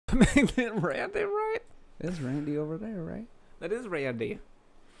Randy, right? There's Randy over there, right? That is Randy.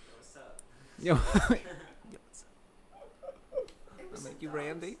 What's up? Yo. What's up? I make you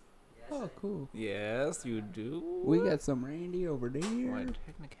Randy? Yes, Oh, cool. Yes, you do. We got some Randy over there. What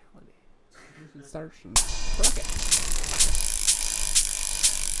technicality? We should start some podcast.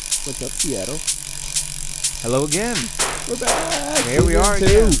 What's up, Seattle? Hello again. We're back. Here we are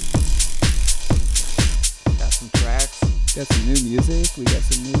Season again. 2. Got some tracks. Got some new music. We got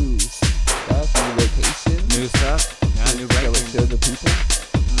some new stuff, new location. New stuff. Yeah, new records. Show the people.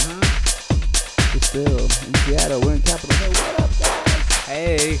 We're still in Seattle. We're in Capitol Hill. What up, guys?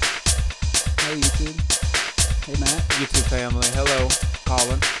 Hey. Hey, YouTube. Hey, Matt. YouTube family. Hello,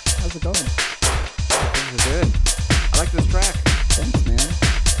 Colin. How's it going? Things are good. I like this track. Thanks, man.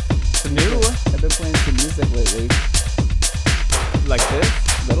 It's new. I've been playing some music lately. Like this.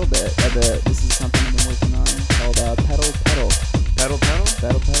 A little bit. This is something I've been working on called Pedal. Pedal, pedal.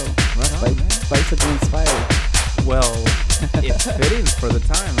 Right on, man. Bicycle inspired. Well, it's fitting for the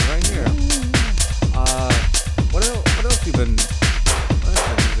time right here. What else you been? What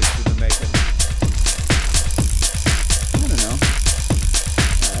else music you been making? I don't know.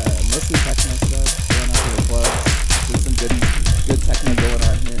 Mostly techno stuff. Going out to the clubs. There's some good techno going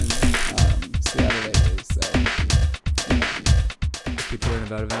on here in Seattle lately. So Keep hearing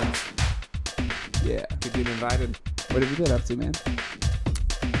about events. yeah. Keep getting invited. What have you been up to, man?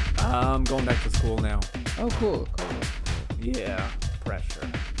 I'm going back to school now. Oh, cool. Yeah, pressure.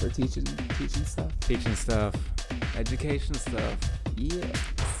 For teaching stuff. Teaching stuff, education stuff. Yeah.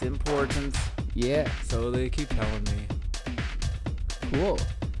 It's important. Yeah. So they keep telling me. Cool.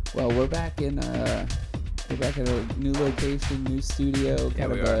 Well, we're back in a new location, new studio,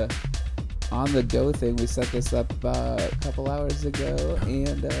 kind we of are. a on the go thing. We set this up a couple hours ago,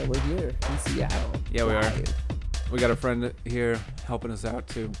 and we're here in Seattle. Yeah, we are. Live. We got a friend here helping us out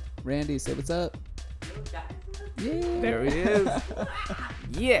too. Randy, say what's up. Yeah. There he is.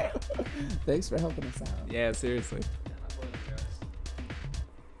 Yeah. Thanks for helping us out. Yeah, seriously.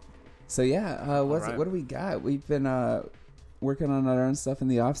 So yeah, what do we got? We've been working on our own stuff in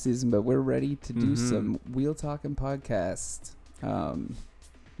the off season, but we're ready to do some Wheeltalk and podcast.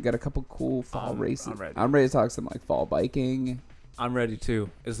 We got a couple cool fall races. I'm ready to talk some like fall biking. I'm ready too.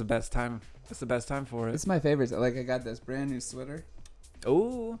 It's the best time. It's the best time for it. It's my favorite. Like I got this brand new sweater.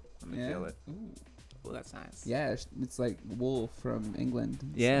 Ooh, let me feel it. Ooh. Ooh, that's nice. Yeah, it's like wool from England.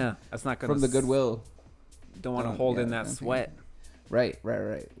 Yeah, that's not gonna from the Goodwill. Don't want to hold in that sweat. Right.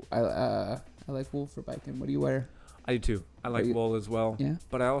 I like wool for biking. What do you wear? I do too. I like wool as well. Yeah.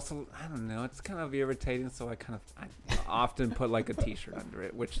 But I also, I don't know, it's kind of irritating, so I often put like a t-shirt under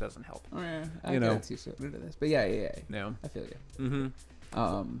it, which doesn't help. Oh, yeah. I You got know. a t-shirt under this. But yeah. No. I feel you.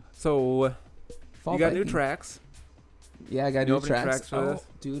 Mm-hmm. So, fall you got biking. new tracks. Yeah, I got New new opening tracks. tracks for us?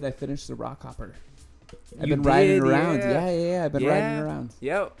 Dude, I finished the Rock Hopper. I've You been riding did, around. yeah. Yeah. I've been riding around.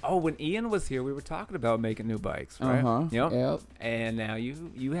 Yeah. Oh, when Ian was here, we were talking about making new bikes, right? Yep. And now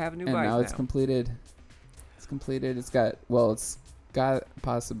you have a new And bike now it's completed. It's completed. It's got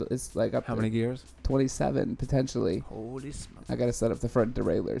possible. It's like up How to many gears? 27 potentially. Holy smoke. I gotta set up the front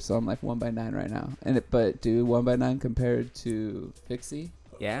derailleur, so I'm like 1x9 right now. But dude, 1x9 compared to Fixie,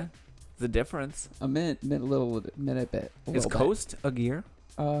 Yeah. The difference. a minute bit. Is Coast a gear?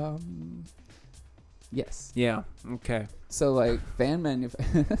 Yes. Yeah. Okay. So like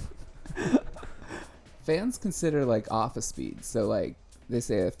fans consider like off a speed. So like they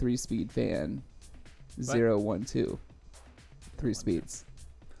say a 3-speed fan, 0, 1, 2, 3 speeds.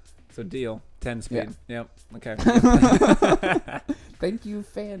 So deal. 10 speed. Yeah. Yep. Okay. Thank you,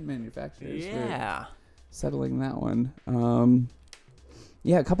 fan manufacturers. Yeah. For settling that one.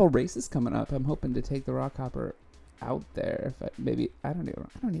 Yeah, a couple races coming up. I'm hoping to take the Rock Hopper out there. If I don't need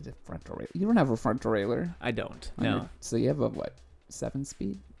a front derailleur. You don't have a front derailleur. I don't. No. So you have a what?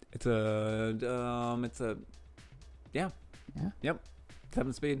 7-speed? It's a yeah. Yeah. Yep.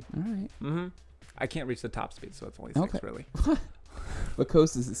 7 speed. All right. Mm-hmm. I can't reach the top speed, so it's only 6 really. But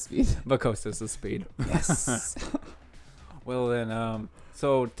Coast is the speed. But Coast is the speed. Yes. Well then,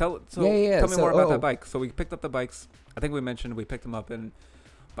 so tell me So, more about that bike. So we picked up the bikes. I think we mentioned we picked them up in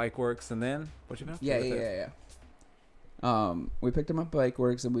Bike Works, and then what you been up to? Yeah. We picked them up at Bike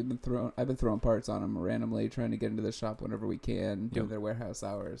Works, and I've been throwing parts on them randomly, trying to get into the shop whenever we can, doing their warehouse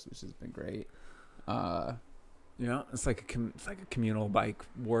hours, which has been great. Yeah, it's like a communal bike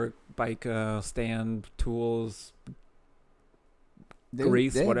stand, tools,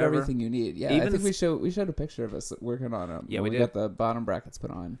 grease, they whatever. have everything you need. Yeah, Even I think we showed a picture of us working on them. Yeah, we did. got the bottom brackets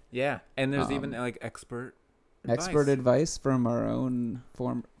put on. Yeah, and there's even like expert advice from our own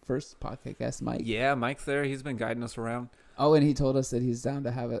first podcast guest, Mike. Yeah, Mike's there. He's been guiding us around. Oh, and he told us that he's down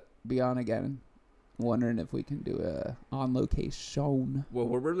to have it be on again. Wondering if we can do a on location. Well,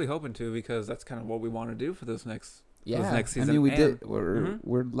 we're really hoping to, because that's kind of what we want to do for this next season. I mean, we did.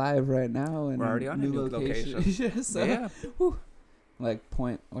 We're live right now, and we're already on a new location. Yeah, so, yeah. Whew, we're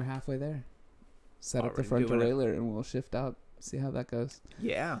halfway there. Set up the front derailleur, and we'll shift out. See how that goes.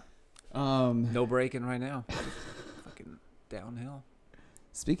 Yeah. No braking right now. Fucking downhill.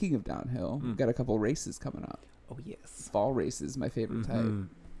 Speaking of downhill, we've got a couple races coming up. Oh yes. Fall races, my favorite type.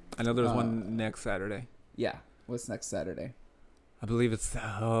 I know there's one next Saturday. Yeah. What's next Saturday? I believe it's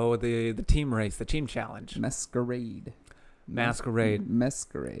the team race, the team challenge. Masquerade. Masquerade.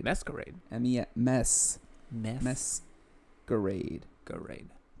 Masquerade. Masquerade.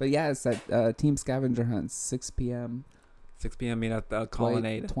 But yeah, it's that team scavenger hunt, 6 p.m. 6 p.m. meet at the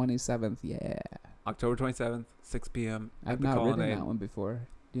Colonnade. 27th, yeah. October 27th, 6 p.m. I've not ridden that one before.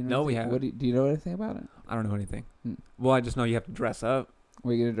 Do you know no, we haven't. Do you know anything about it? I don't know anything. Well, I just know you have to dress up.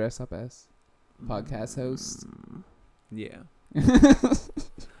 What are you going to dress up as? Podcast host? Yeah.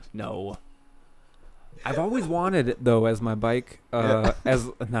 No. I've always wanted it, though, as my bike. As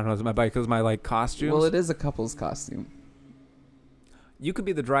my costume. Well, it is a couple's costume. You could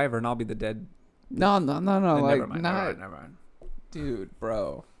be the driver and I'll be the dead. No. Never mind. Dude,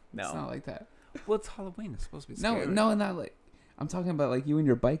 bro. No. It's not like that. Well, it's Halloween. It's supposed to be scary. No, not like. I'm talking about like you and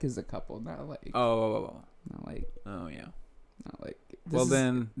your bike as a couple, not like. Oh. Not like. Oh yeah. Not like.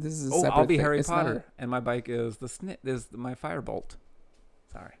 This is a separate I'll be thing. Harry It's Potter, and my bike is my firebolt.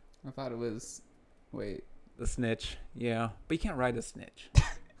 Sorry. I thought it was. Wait. The snitch. Yeah, but you can't ride a snitch.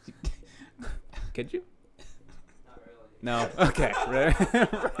 Could you? Not really. No. Okay.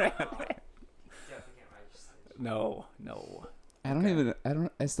 Right. No.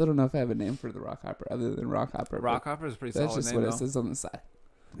 I still don't know if I have a name for the rock hopper other than rock hopper. Rock hopper is a pretty solid name. That's just what it says on the side.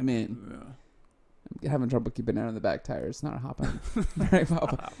 I mean, I'm having trouble keeping it on the back tire. It's not hopping very well.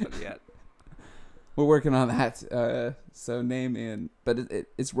 Not hopping yet. We're working on that. So name in, but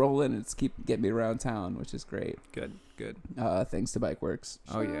it's rolling. It's keep getting me around town, which is great. Good. Thanks to BikeWorks.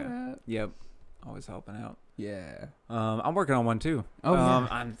 Oh yeah. Yep. Always helping out. Yeah. I'm working on one too. Oh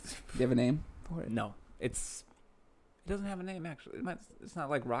yeah. Do you have a name for it? No. It doesn't have a name actually. It's not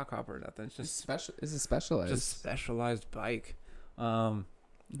like rock hopper or nothing. It's just special. It's a specialized. Just specialized bike.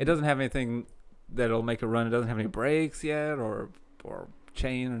 It doesn't have anything that'll make it run. It doesn't have any brakes yet, or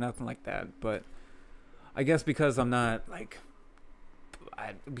chain or nothing like that. But I guess because I'm not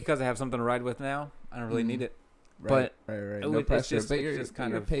because I have something to ride with now, I don't really need it. Right. No pressure. But you're just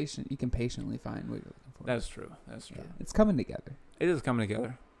kind of patient. You can patiently find what you're looking for. That's true. Yeah. It's coming together. It is coming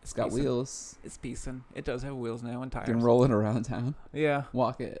together. It's got wheels. It's piecing. It does have wheels now and tires. You can roll it around town. Yeah.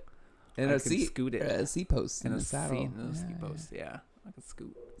 Walk it. And I a can scoot it. A seat post and a saddle. And a seat post. Yeah. I can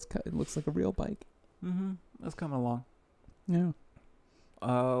scoot. It looks like a real bike. It's coming along. Yeah.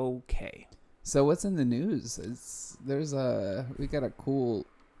 Okay. So what's in the news? We got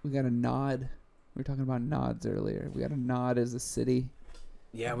a nod. We were talking about nods earlier. We got a nod as a city.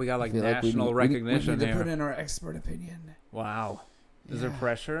 Yeah, we got national recognition we need here. to put in our expert opinion. Wow. Is there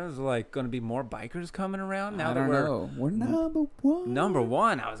pressure? Is there going to be more bikers coming around now? I don't know. We're number one. Number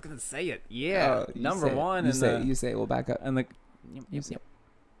one. I was going to say it. Yeah. Number one. You say it. We'll back up. And yep.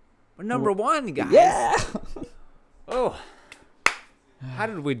 We're number one, guys. Yeah. Oh. How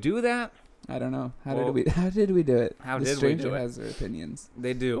did we do that? I don't know. How did we do it? The stranger has their opinions.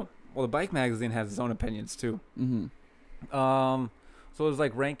 They do. Well, the Bike Magazine has its own opinions too. So it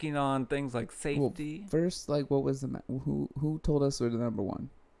was ranking on things like safety. Well, first, what was who told us we're the number one?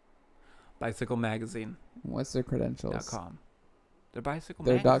 Bicycle Magazine. What's their credentials? .com. Their bicycle.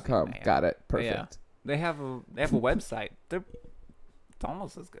 Their magazine, .com. man. Got it. Perfect. Yeah. They have a website. It's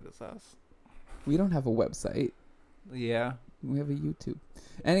almost as good as us. We don't have a website. Yeah. We have a YouTube.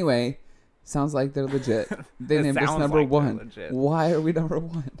 Anyway, sounds like they're legit. They named us number one. Why are we number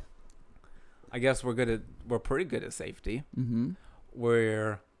one? I guess we're pretty good at safety. Mm-hmm.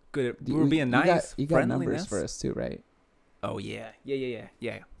 We're good at we're being nice. You got numbers for us too, right? Oh yeah.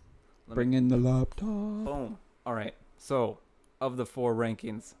 Bring in the laptop. Boom. All right. So, of the 4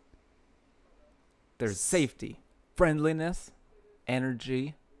 rankings, there's safety, friendliness,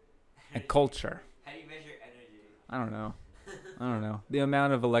 energy, and culture. How do you measure energy? I don't know. The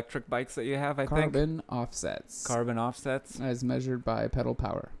amount of electric bikes that you have, I think. Carbon offsets. As measured by pedal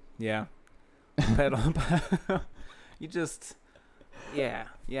power. Yeah. Pedal power. You just... Yeah,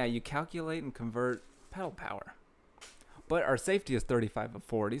 you calculate and convert pedal power. But our safety is 35 of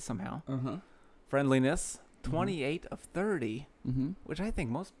 40 somehow. Friendliness, 28 of 30, which I think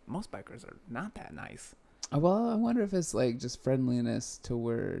most bikers are not that nice. Well, I wonder if it's just friendliness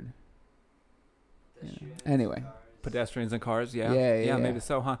toward... Anyway. Pedestrians and cars, yeah, maybe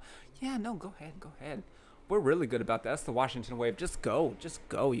so, huh? Yeah, no, go ahead. We're really good about that. That's the Washington wave. Just go,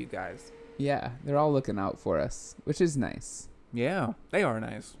 you guys. Yeah, they're all looking out for us, which is nice. Yeah, they are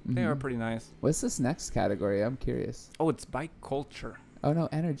nice. Mm-hmm. They are pretty nice. What's this next category? I'm curious. Oh, it's bike culture. Oh, no,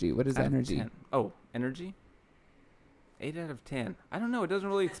 energy. What is energy? Oh, energy? 8 out of 10. I don't know. It doesn't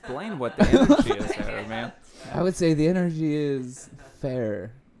really explain what the energy is there, man. I would say the energy is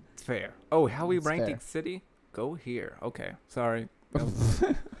fair. It's fair. Oh, how we It's ranked fair. each city? Go here. Okay, sorry. All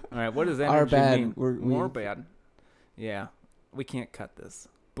right, what does energy Our bad. mean? More bad. Yeah, we can't cut this.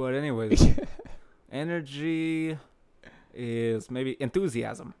 But anyways, energy is maybe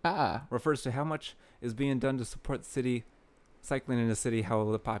enthusiasm. Refers to how much is being done to support the city, cycling in the city, how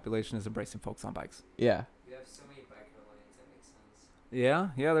the population is embracing folks on bikes. Yeah. We have so many biker lanes, that makes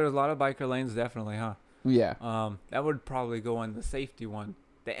sense. Yeah, there's a lot of biker lanes, definitely, huh? Yeah. That would probably go on the safety one.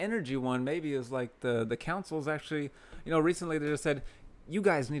 The energy one maybe is like the council's actually, recently they just said, you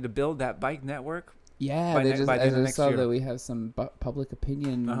guys need to build that bike network. Yeah, by they the just end of I next saw year. that we have some public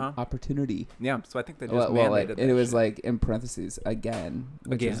opinion opportunity. Yeah, so I think they just Well, mandated that it was shit. like in parentheses again,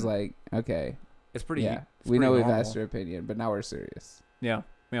 which is like, okay. It's pretty. Yeah, it's we know pretty we've asked normal. your opinion, but now we're serious. Yeah.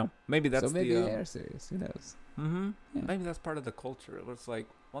 Maybe that's so maybe the. they are serious. Who knows? Mm-hmm. Yeah. Maybe that's part of the culture. It was like,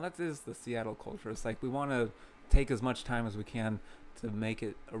 well, that is the Seattle culture. It's like we want to take as much time as we can to make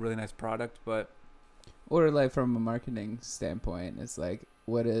it a really nice product, but. Or like from a marketing standpoint, it's like,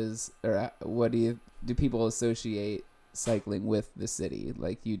 what do people associate cycling with the city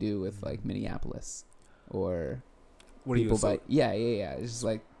like you do with like Minneapolis, or what do you yeah. It's just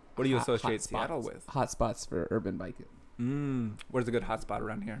like, what do you associate Seattle with? Hotspots for urban biking. Where's a good hotspot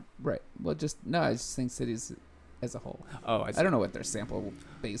around here? Right. Well, I just think cities as a whole. Oh, I don't know what their sample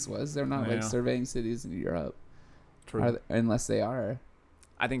base was. They're not like surveying cities in Europe. True. Unless they are.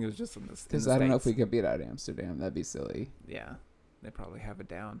 I think it was just in the Because I don't know if we could beat out Amsterdam. That'd be silly. Yeah. They probably have it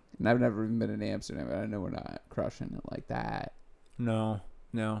down. And I've never even been in Amsterdam, but I know we're not crushing it like that. No.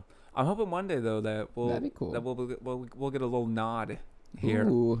 I'm hoping one day though that That'd be cool. that we'll get a little nod here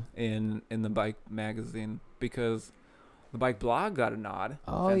in the bike magazine, because the bike blog got a nod.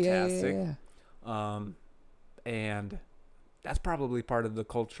 Oh, fantastic. yeah. And that's probably part of the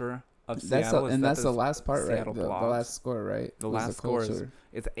culture of Seattle. That's the last part, right? Seattle The last score, right? The last score is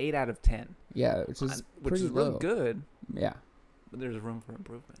it's 8 out of 10. Yeah, which is really low. good. Yeah. But there's room for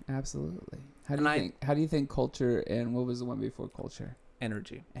improvement. Absolutely. How do you think culture and what was the one before culture?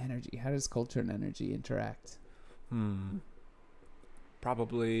 Energy. How does culture and energy interact?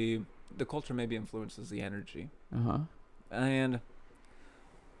 Probably the culture maybe influences the energy. And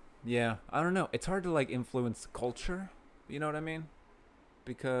yeah, I don't know. It's hard to like influence culture. You know what I mean?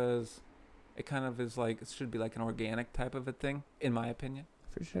 Because it kind of is like, it should be like an organic type of a thing, in my opinion.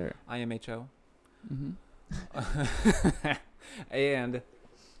 For sure. IMHO. Mm-hmm.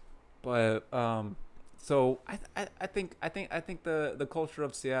 So I think the culture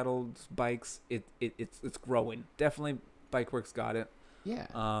of Seattle's bikes, it's growing. Definitely Bikeworks got it. Yeah.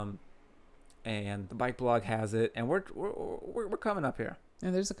 And the bike blog has it, and we're coming up here.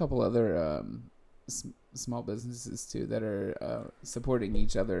 And there's a couple other small businesses too that are supporting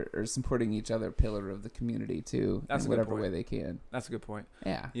each other pillar of the community too. That's in whatever way they can. That's a good point.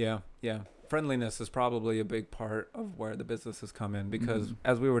 Yeah. Yeah. Friendliness is probably a big part of where the businesses come in, because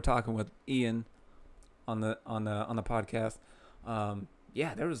as we were talking with Ian on the podcast,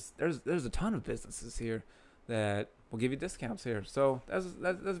 there's a ton of businesses here that will give you discounts here. So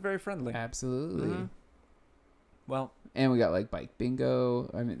that's very friendly. Absolutely. Mm-hmm. Well, and we got like bike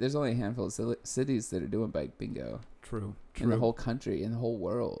bingo. I mean, there's only a handful of cities that are doing bike bingo. True. In the whole country, in the whole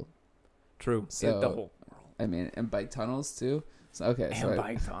world. True. So, in the whole world. I mean, and bike tunnels too. So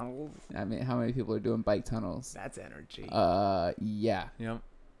bike tunnels. I mean, how many people are doing bike tunnels? That's energy. Yeah. Yep.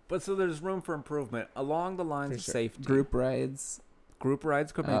 But so there's room for improvement along the lines of safety. Group rides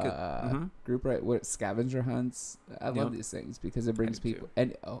could make it. Group ride, scavenger hunts. I love these things because it brings people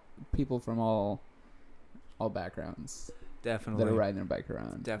people from all backgrounds. Definitely. That are riding their bike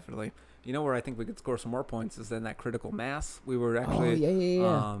around. Definitely. You know where I think we could score some more points is in that critical mass. We were actually.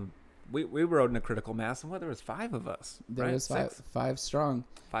 Yeah. We rode in a critical mass, and there was 5 of us. There was five strong.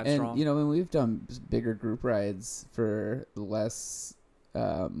 Strong. You know, when we've done bigger group rides for less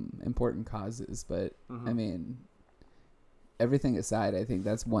important causes, but I mean, everything aside, I think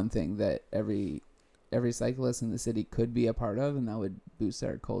that's one thing that every cyclist in the city could be a part of, and that would boost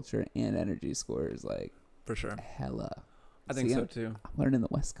our culture and energy scores, like for sure. Hella. I think so too. I'm learning the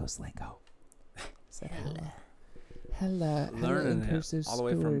West Coast lingo. Hella. Learning it all the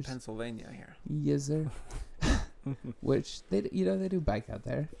way from Pennsylvania here. Yes, sir. Which they do bike out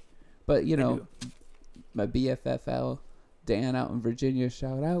there, but my BFFL Dan out in Virginia,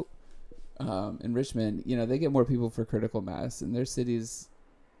 shout out. In Richmond, you know, they get more people for critical mass, and their city's,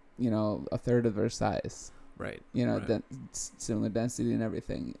 you know, a third of their size. Right. You know, right. similar density and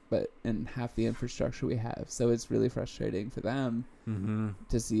everything, but in half the infrastructure we have. So it's really frustrating for them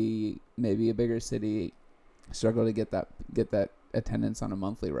to see maybe a bigger city struggle to get that attendance on a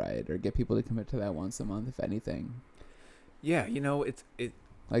monthly ride, or get people to commit to that once a month, if anything. Yeah, you know, it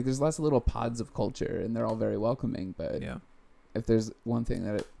like there's lots of little pods of culture, and they're all very welcoming. But yeah, if there's one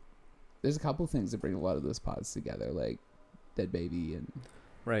thing there's a couple things that bring a lot of those pods together, like Dead Baby and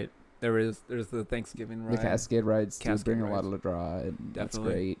right. There's the Thanksgiving ride. The Cascade rides do bring rides. a lot of the draw, and that's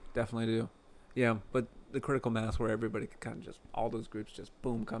great. Definitely do. Yeah, but the critical mass where everybody can kind of just, all those groups just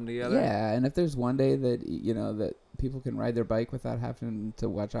boom, come together. Yeah, and if there's one day that, you know, that people can ride their bike without having to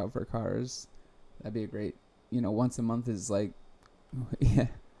watch out for cars, that'd be a great, you know, once a month is like, yeah.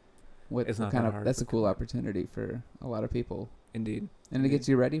 It's not kind that of, hard. that's a cool opportunity for a lot of people. Indeed. And it gets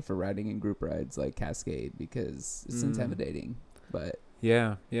you ready for riding in group rides like Cascade, because it's intimidating, but...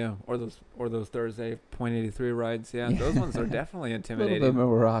 Yeah. Or those Thursday .83 rides. Yeah, those ones are definitely intimidating. A little bit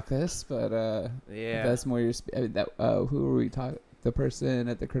more raucous, but yeah, that's more your. I mean, who were we talking? The person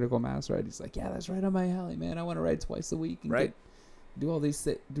at the critical mass ride. He's like, yeah, that's right on my alley, man. I want to ride twice a week and do all these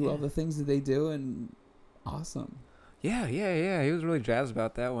all the things that they do, and awesome. Yeah. He was really jazzed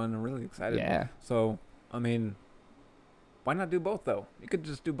about that one. I'm really excited. Yeah. So, I mean, why not do both though? You could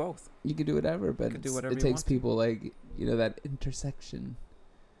just do both. You could do whatever, but it takes people like, you know, that intersection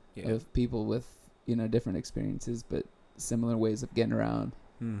of people with, you know, different experiences but similar ways of getting around.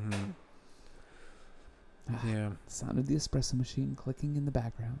 Yeah. Sound of the espresso machine clicking in the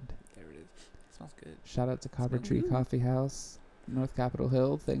background. There it is. Smells good. Shout out to Copper Tree Coffee House, North Capitol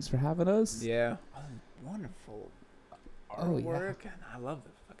Hill. Thanks for having us. Yeah. Oh, wonderful artwork. And I love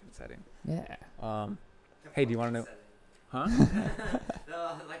the fucking setting. Yeah. Hey, do you want to know? Huh? No,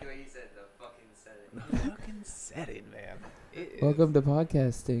 I like the way you said the fucking setting. The fucking setting, man. Welcome to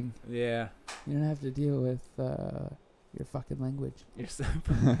podcasting. Yeah. You don't have to deal with your fucking language. Your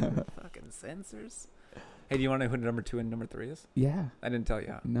fucking censors. Hey, do you want to know who number 2 and number 3 is? Yeah. I didn't tell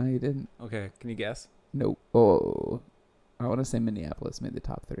you. No, you didn't. Okay, can you guess? Nope. Oh, I want to say Minneapolis made the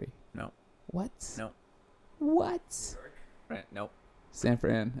top 3. No. What? No. What? Right. Nope. San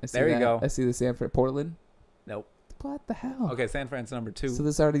Fran. I see there you go. I see the San Fran. Portland. Nope. What the hell? Okay, San Fran's number 2. So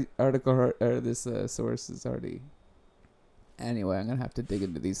this this source is already. Anyway, I'm gonna have to dig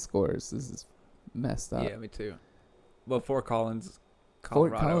into these scores. This is messed up. Yeah, me too. Well, Fort Collins,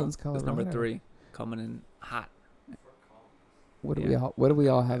 Colorado. Is number 3, coming in hot. What do we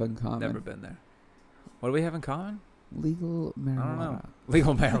all have in common? Never been there. What do we have in common? Legal marijuana. I don't know.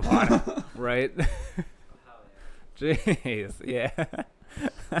 Legal marijuana, right? Jeez, yeah.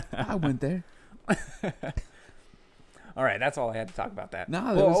 I went there. All right, that's all I had to talk about that.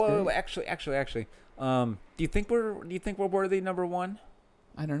 No, that was great. Actually. Do you think we're worthy number 1?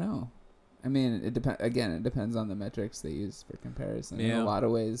 I don't know. I mean, it depends. Again, it depends on the metrics they use for comparison. Yeah. In a lot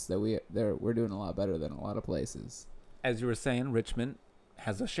of ways, that we're doing a lot better than a lot of places. As you were saying, Richmond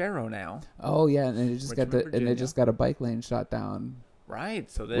has a Shero now. Oh yeah, and they just Richmond, got a bike lane shot down.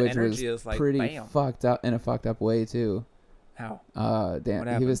 Right. So the which energy was is like pretty bam. fucked up in a fucked up way too. How?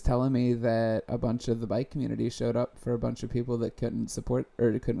 Dan, he was telling me that a bunch of the bike community showed up for a bunch of people that couldn't support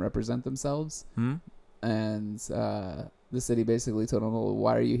or couldn't represent themselves. And the city basically told them, well,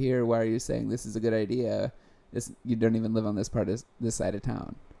 why are you here? Why are you saying this is a good idea? You don't even live on this side of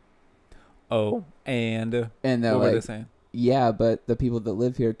town. Oh, and they're what were they saying? Yeah, but the people that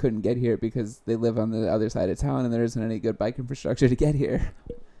live here couldn't get here because they live on the other side of town and there isn't any good bike infrastructure to get here.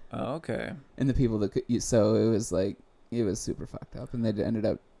 Oh, okay. And the people that could, so it was like, it was super fucked up, and they ended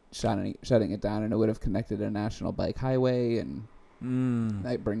up shutting it down, and it would have connected a national bike highway, and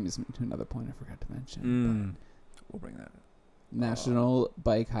that brings me to another point I forgot to mention. We'll bring that up. National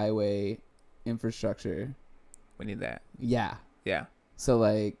bike highway infrastructure. We need that. Yeah. Yeah. So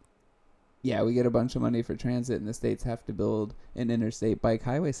like, yeah, we get a bunch of money for transit, and the states have to build an interstate bike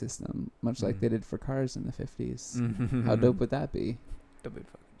highway system, much like they did for cars in the 50s. How dope would that be? That'd be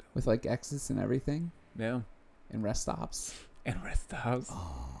fucking dope. With like exits and everything. Yeah. And rest stops.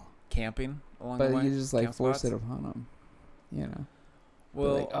 Oh. Camping along the way. But you just like force spots. it upon them, you know.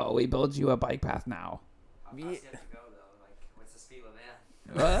 Well, like, oh, we build you a bike path now. How fast do you have to go though? Like, what's the speed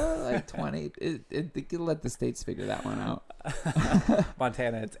limit? Well, like 20. They could let the states figure that one out.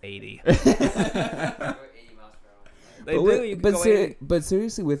 Montana, it's 80. 80 miles per hour. They do. You can go 80. But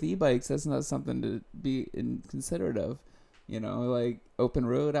seriously, with e-bikes, that's not something to be considerate of. You know, like open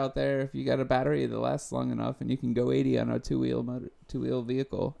road out there. If you got a battery that lasts long enough, and you can go 80 on a two-wheel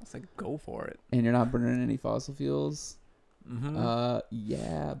vehicle, It's like go for it. and you're not burning any fossil fuels. Mm-hmm.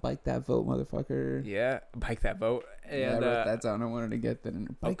 Yeah, bike that vote, motherfucker. Yeah, bike that vote. And, Yeah, I wrote that down. I wanted to get that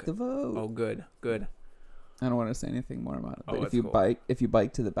in. Bike the vote. Oh, good. I don't want to say anything more about it. But that's if you cool. if you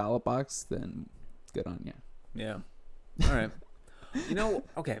bike to the ballot box, then good on you. Yeah. All right. You know,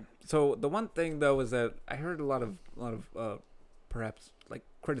 okay. So the one thing though is that I heard a lot of perhaps like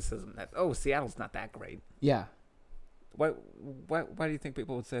criticism that Seattle's not that great. Yeah. Why do you think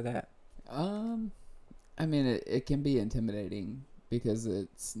people would say that? I mean, it can be intimidating because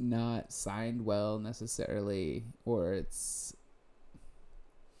it's not signed well necessarily, or it's,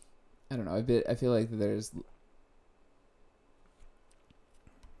 I don't know. I feel like there's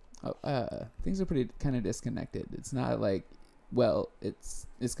things are pretty kind of disconnected. It's not like, well, it's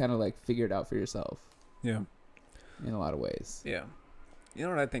kind of like figured out for yourself. Yeah. In a lot of ways. Yeah. You know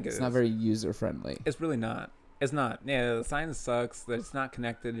what I think it's not very user friendly. It's really not. It's not. Yeah, the sign sucks. That it's not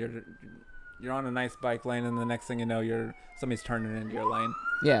connected. You're on a nice bike lane, and the next thing you know, somebody's turning into your lane.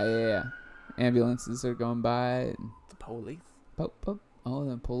 Yeah. Ambulances are going by. And the police. Oh,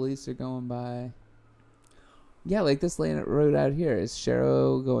 the police are going by. Yeah, like this road out here is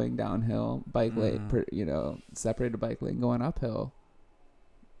Sharrow going downhill, bike lane, separated bike lane going uphill.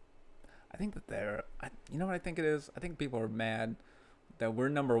 I think that you know what I think it is? I think people are mad that we're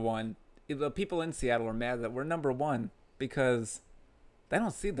number one. The people in Seattle are mad that we're number one because they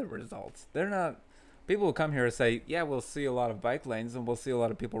don't see the results. They're not. People will come here and say, yeah, we'll see a lot of bike lanes and we'll see a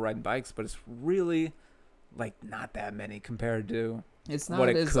lot of people riding bikes, but it's really like not that many compared to what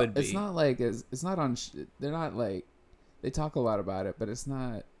it could be. It's not like it's not on. They're not like they talk a lot about it, but it's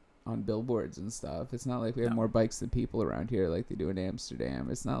not on billboards and stuff. It's not like we have more bikes than people around here like they do in Amsterdam.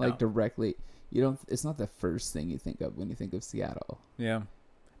 It's not like directly. It's not the first thing you think of when you think of Seattle. Yeah.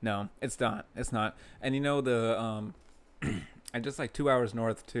 No, it's not. It's not. And you know and just like 2 hours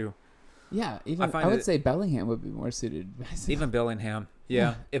north too. Yeah, I would say Bellingham would be more suited. Even Bellingham.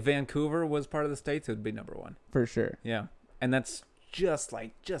 Yeah. If Vancouver was part of the States, it would be number one. For sure. Yeah. And that's just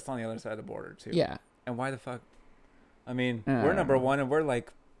on the other side of the border too. Yeah. And why the fuck? I mean, we're number one and we're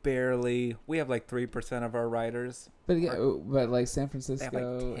like we have like 3% of our riders. But like San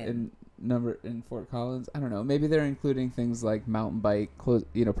Francisco like in Fort Collins, I don't know. Maybe they're including things like mountain bike,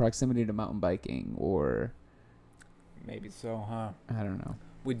 proximity to mountain biking, or maybe so, huh? I don't know.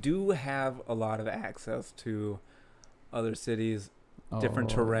 We do have a lot of access to other cities, different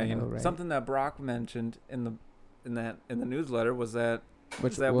terrain. know, right? Something that Brock mentioned in the newsletter was that we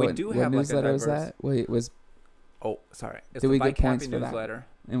do what have like a newsletter diverse. Was that? Wait, Oh, sorry. It's did the we Bike get points Happy for newsletter.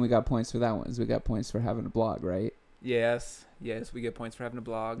 That? And we got points for that one. So we got points for having a blog, right? Yes, we get points for having a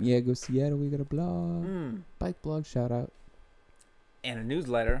blog. Yeah, go Seattle. We got a blog. Bike blog shout out. And a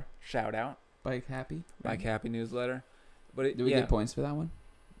newsletter shout out. Bike Happy. Bike Happy newsletter. But do we get points for that one?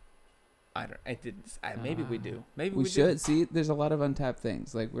 I didn't. Maybe we do. Maybe we should. Do. See, there's a lot of untapped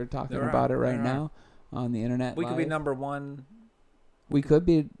things. Like we're talking about it right now on the internet. We could be number one. We could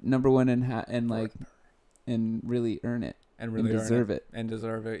be number one and really earn it. And really deserve it. And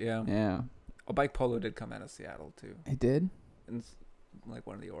deserve it, yeah. Yeah. A bike polo did come out of Seattle too. It did? And like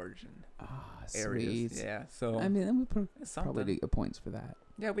one of the origin areas. Sweet. Yeah. So I mean, we probably do get points for that.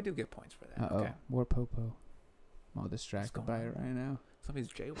 Yeah, we do get points for that. Okay. More popo. I'm all distracted by it right now. Somebody's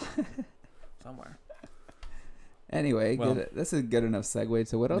jaywalking somewhere. Anyway, that's a good enough segue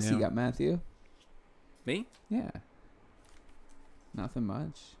to what else you got, Matthew? Me? Yeah. Nothing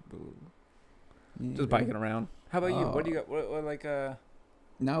much. Boo. Just biking around. How about you? What do you got? What like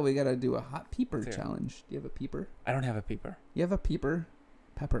No, we gotta do a hot peeper challenge. Do you have a peeper? I don't have a peeper. You have a peeper?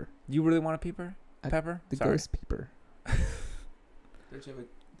 Pepper. You really want a peeper? Pepper? The ghost peeper.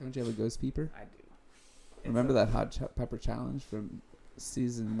 Don't you have a ghost peeper? I do. Remember that hot pepper challenge from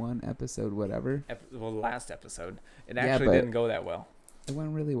season 1, episode whatever? Last episode. It actually didn't go that well. It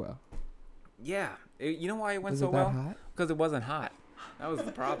went really well. Yeah. You know why it went Was so it well? that hot? Because it wasn't hot. That was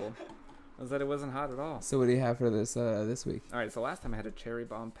the problem. Was that it wasn't hot at all. So what do you have for this week? All right, so last time I had a cherry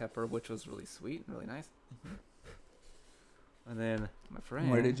bomb pepper, which was really sweet and really nice. And then my friend...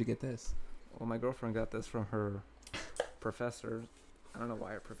 Where did you get this? Well, my girlfriend got this from her professor. I don't know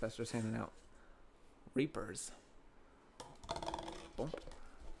why her professor's handing out Reapers. Boom.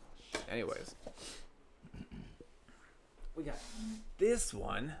 Anyways. We got this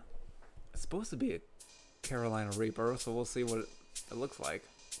one. It's supposed to be a Carolina Reaper, so we'll see what it looks like.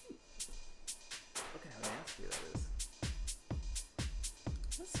 Look at how nasty that is.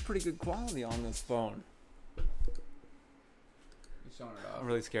 That's pretty good quality on this phone. You showing it off? I'm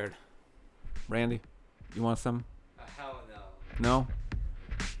really scared. Randy, you want some? Hell no. No.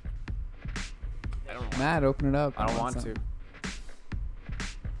 I don't. Matt, open it up. I don't want to.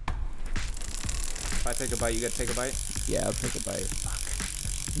 If I take a bite, you gotta take a bite. Yeah, I'll take a bite.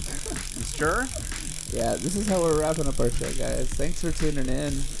 You sure? Yeah, this is how we're wrapping up our show, guys. Thanks for tuning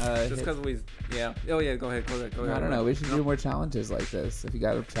in. Just because we, yeah. Oh yeah, go ahead. I don't know. We should do more challenges like this. If you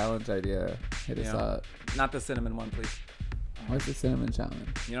got a challenge idea, hit us up. Not the cinnamon one, please. What's the cinnamon challenge?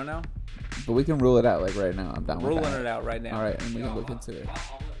 You don't know? But we can rule it out like right now. I'm down with that. Ruling it out right now. All right, and we can look into it.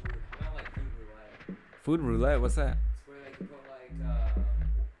 Food roulette? What's that? It's where like you put like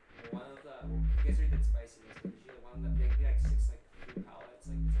one of the you guys already did spiciness, but usually one of the they like 6 like food palettes,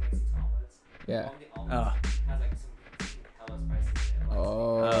 like it's like 6 omelets. Yeah. One of the omelets has like some hella spices in it. Like,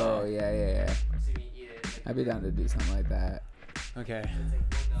 Oh, yeah. so you eat it. Like, I'd be down to do something like that. Okay. it's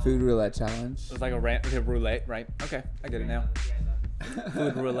like Food roulette challenge. It's like a roulette, right? Okay, I get it now.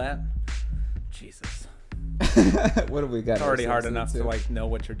 Food roulette. Jesus. What have we got? It's already hard ourselves enough to into? like know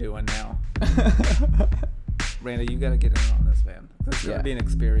what you're doing now. Randy, you gotta get in on this, man. This is gonna be an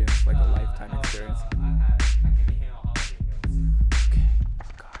experience, like a lifetime experience. I can be handle jalapenos. Okay. Oh,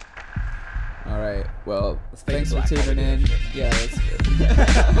 God. All right. Well, Let's fake thanks for black tuning hole in. shit. Yeah, that's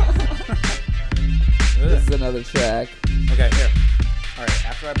this is another track. Okay, here. All right,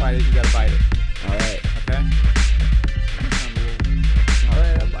 after I bite it, you gotta bite it. All right. Okay? All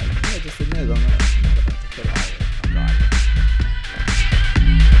right. I'll bite it. Yeah, just admit it. I'm not about to put it all in. Oh, God.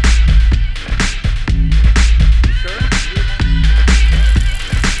 You sure?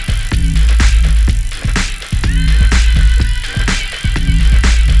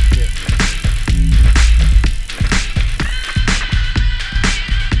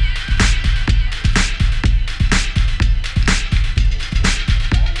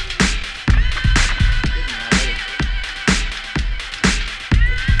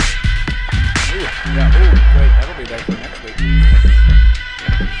 Yeah, ooh, great. That'll be there for next week.